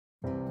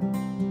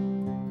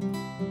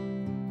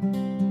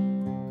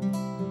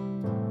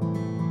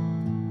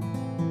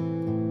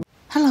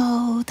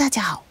Hello， 大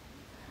家好，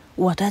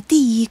我的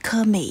第一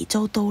棵美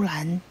洲兜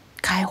兰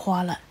开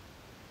花了，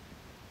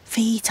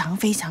非常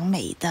非常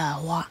美的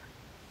花。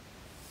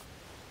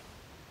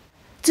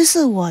这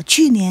是我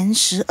去年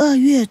12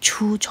月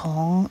初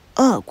从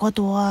鄂尔多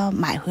多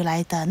买回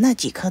来的那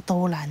几颗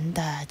兜兰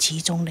的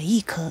其中的一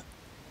颗，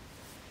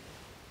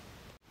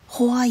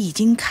花已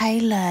经开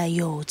了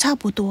有差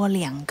不多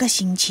2个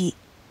星期，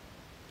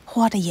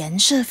花的颜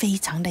色非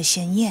常的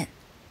鲜艳。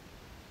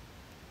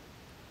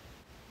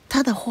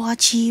它的花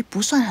期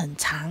不算很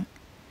长，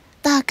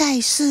大概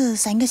是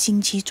3个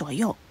星期左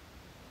右。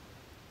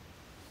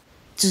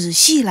仔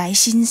细来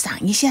欣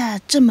赏一下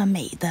这么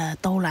美的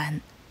兜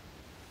兰，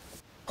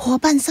花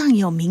瓣上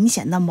有明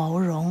显的毛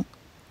绒，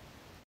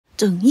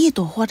整一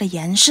朵花的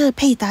颜色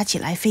配搭起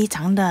来非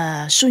常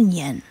的顺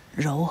眼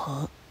柔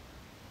和。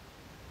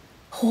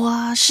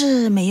花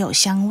是没有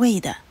香味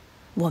的，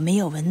我没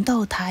有闻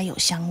到它有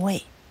香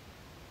味。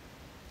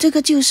这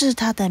个就是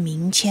它的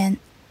名签。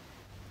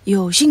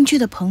有兴趣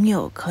的朋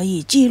友可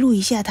以记录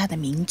一下它的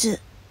名字。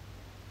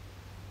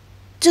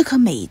这棵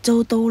美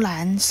洲兜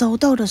兰收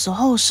到的时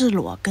候是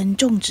裸根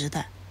种植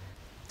的，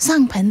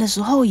上盆的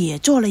时候也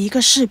做了一个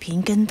视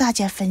频跟大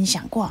家分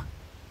享过。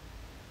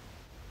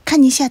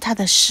看一下它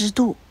的湿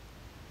度，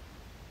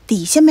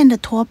底下面的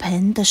托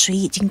盆的水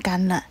已经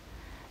干了，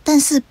但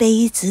是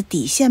杯子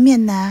底下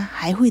面呢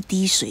还会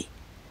滴水，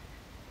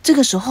这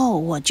个时候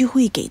我就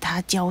会给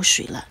它浇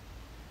水了。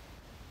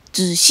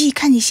仔细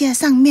看一下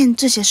上面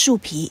这些树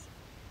皮，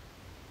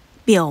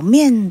表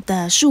面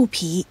的树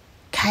皮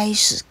开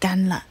始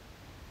干了，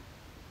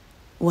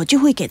我就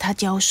会给它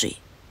浇水。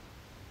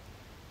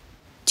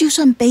就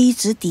算杯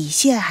子底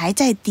下还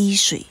在滴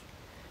水，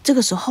这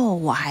个时候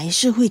我还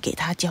是会给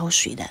它浇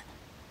水的。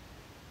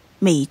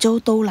美洲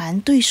兜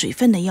兰对水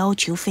分的要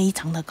求非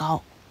常的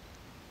高，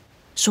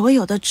所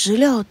有的植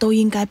料都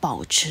应该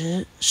保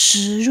持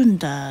湿润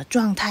的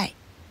状态。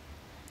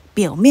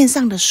表面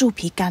上的树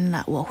皮干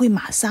了，我会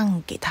马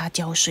上给它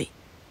浇水。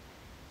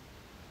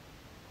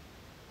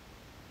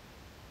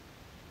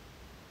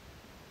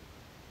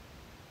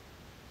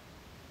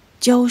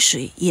浇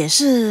水也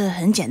是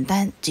很简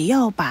单，只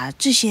要把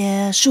这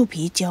些树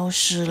皮浇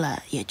湿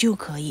了也就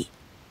可以。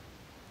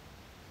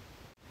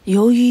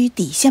由于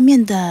底下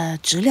面的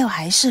植料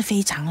还是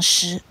非常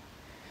湿，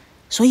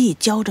所以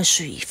浇的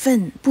水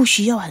分不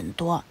需要很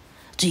多，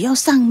只要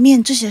上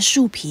面这些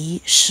树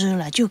皮湿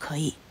了就可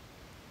以。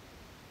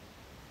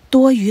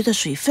多余的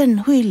水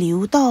分会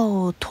流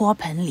到托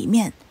盆里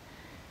面，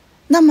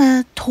那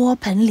么托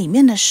盆里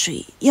面的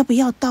水要不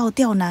要倒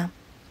掉呢？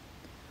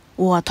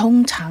我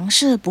通常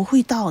是不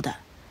会倒的，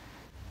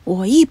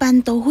我一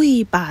般都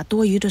会把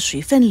多余的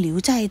水分留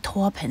在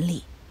托盆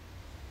里，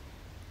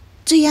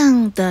这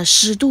样的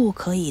湿度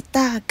可以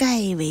大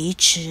概维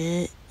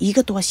持1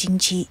个多星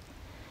期。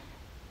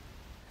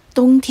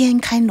冬天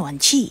开暖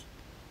气，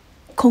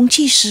空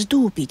气湿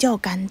度比较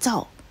干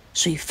燥，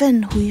水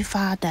分挥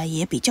发的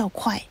也比较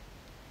快，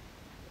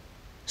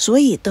所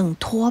以等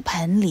托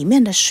盆里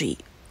面的水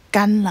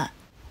干了，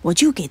我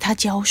就给它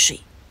浇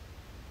水。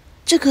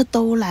这棵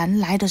兜兰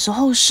来的时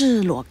候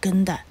是裸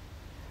根的，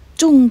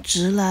种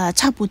植了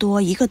差不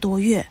多1个多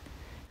月，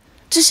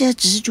这些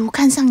植株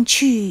看上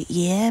去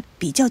也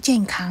比较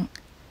健康，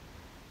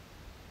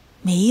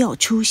没有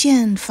出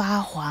现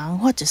发黄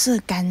或者是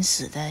干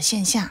死的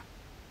现象，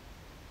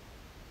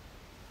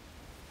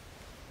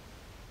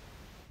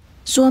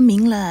说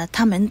明了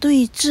他们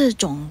对这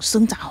种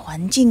生长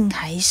环境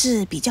还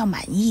是比较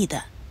满意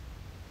的。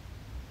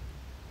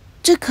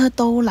这棵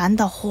兜兰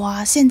的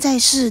花现在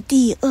是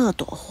第2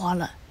朵花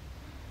了，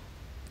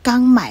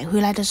刚买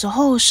回来的时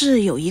候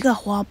是有一个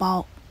花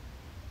苞，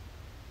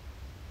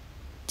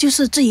就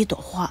是这一朵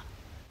花。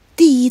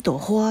第1朵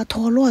花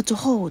脱落之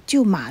后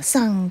就马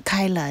上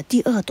开了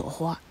第2朵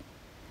花。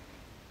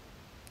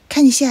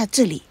看一下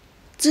这里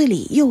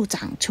又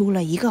长出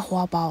了一个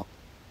花苞。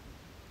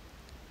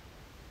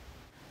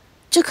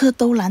这棵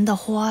兜兰的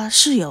花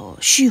是有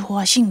续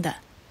花性的，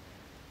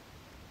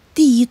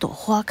第1朵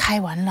花开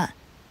完了，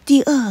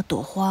第2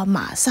朵花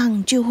马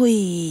上就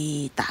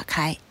会打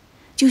开，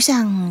就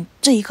像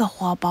这一个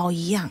花苞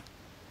一样。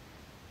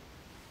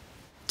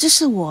这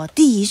是我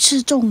第1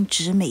次种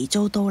植美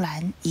洲兜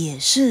兰，也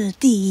是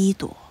第1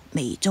朵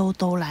美洲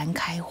兜兰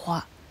开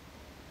花。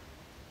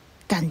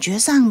感觉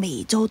上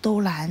美洲兜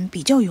兰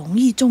比较容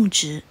易种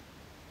植，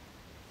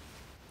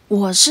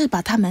我是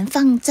把它们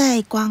放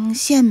在光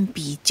线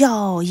比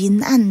较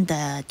阴暗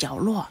的角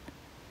落，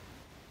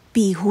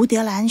比蝴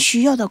蝶兰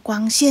需要的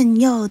光线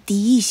要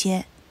低一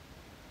些，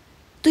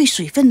对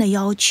水分的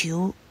要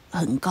求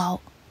很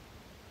高，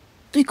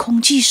对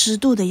空气湿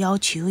度的要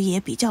求也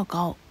比较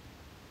高。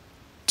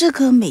这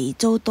棵美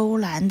洲兜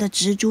兰的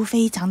植株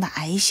非常的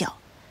矮小，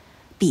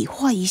比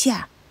划一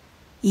下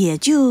也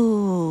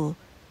就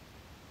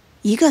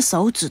1个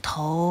手指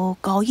头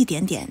高一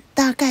点点，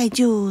大概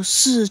就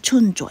4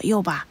寸左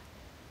右吧。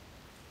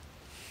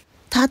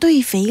它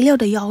对肥料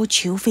的要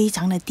求非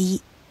常的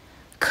低，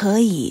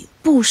可以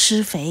不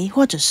施肥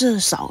或者是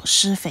少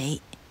施肥。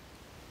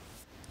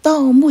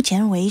到目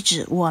前为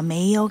止，我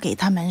没有给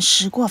它们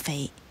施过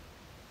肥。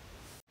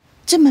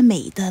这么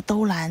美的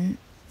兜兰，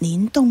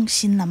您动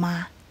心了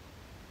吗？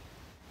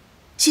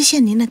谢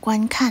谢您的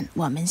观看，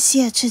我们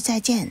下次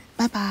再见，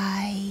拜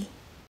拜。